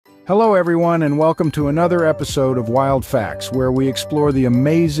Hello everyone, and welcome to another episode of Wild Facts, where we explore the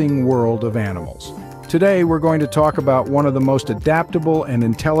amazing world of animals. Today we're going to talk about one of the most adaptable and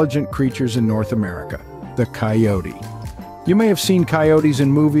intelligent creatures in North America, the coyote. You may have seen coyotes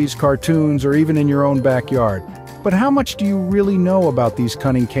in movies, cartoons, or even in your own backyard. But how much do you really know about these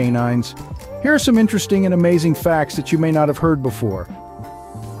cunning canines? Here are some interesting and amazing facts that you may not have heard before.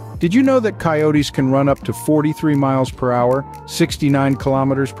 Did you know that coyotes can run up to 43 miles per hour, 69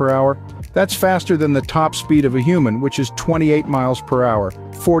 kilometers per hour? That's faster than the top speed of a human, which is 28 miles per hour,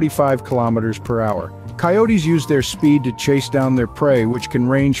 45 kilometers per hour. Coyotes use their speed to chase down their prey, which can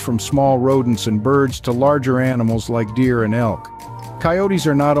range from small rodents and birds to larger animals like deer and elk. Coyotes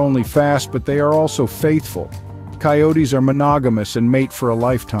are not only fast, but they are also faithful. Coyotes are monogamous and mate for a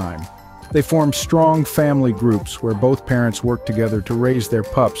lifetime. They form strong family groups where both parents work together to raise their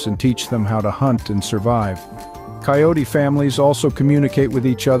pups and teach them how to hunt and survive. Coyote families also communicate with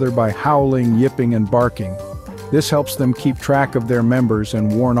each other by howling, yipping, and barking. This helps them keep track of their members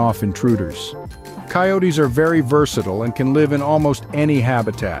and warn off intruders. Coyotes are very versatile and can live in almost any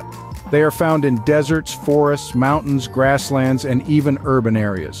habitat. They are found in deserts, forests, mountains, grasslands, and even urban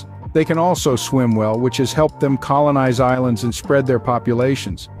areas. They can also swim well, which has helped them colonize islands and spread their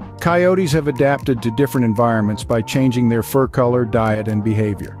populations. Coyotes have adapted to different environments by changing their fur color, diet, and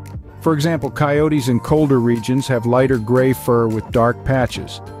behavior. For example, coyotes in colder regions have lighter gray fur with dark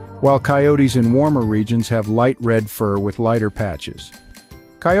patches, while coyotes in warmer regions have light red fur with lighter patches.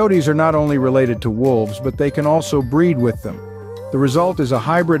 Coyotes are not only related to wolves, but they can also breed with them. The result is a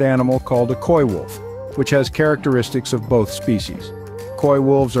hybrid animal called a coy wolf, which has characteristics of both species. Coy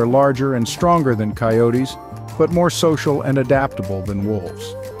wolves are larger and stronger than coyotes, but more social and adaptable than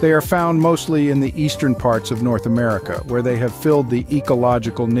wolves. They are found mostly in the eastern parts of North America, where they have filled the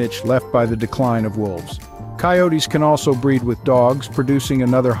ecological niche left by the decline of wolves. Coyotes can also breed with dogs, producing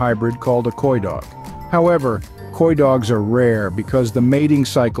another hybrid called a coy dog. However, coy dogs are rare because the mating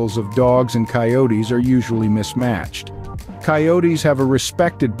cycles of dogs and coyotes are usually mismatched. Coyotes have a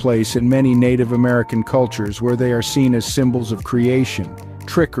respected place in many Native American cultures where they are seen as symbols of creation,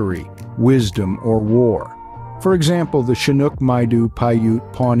 trickery, wisdom, or war. For example, the Chinook, Maidu,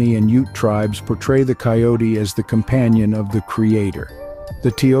 Paiute, Pawnee, and Ute tribes portray the coyote as the companion of the creator. The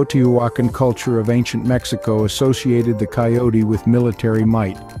Teotihuacan culture of ancient Mexico associated the coyote with military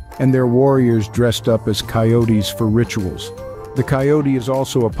might, and their warriors dressed up as coyotes for rituals. The coyote is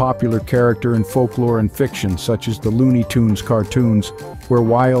also a popular character in folklore and fiction, such as the Looney Tunes cartoons, where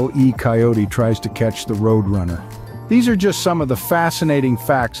Wile E. Coyote tries to catch the Roadrunner. These are just some of the fascinating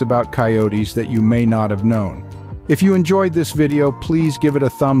facts about coyotes that you may not have known. If you enjoyed this video, please give it a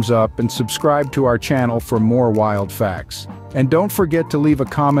thumbs up and subscribe to our channel for more wild facts. And don't forget to leave a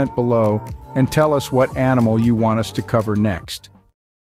comment below and tell us what animal you want us to cover next.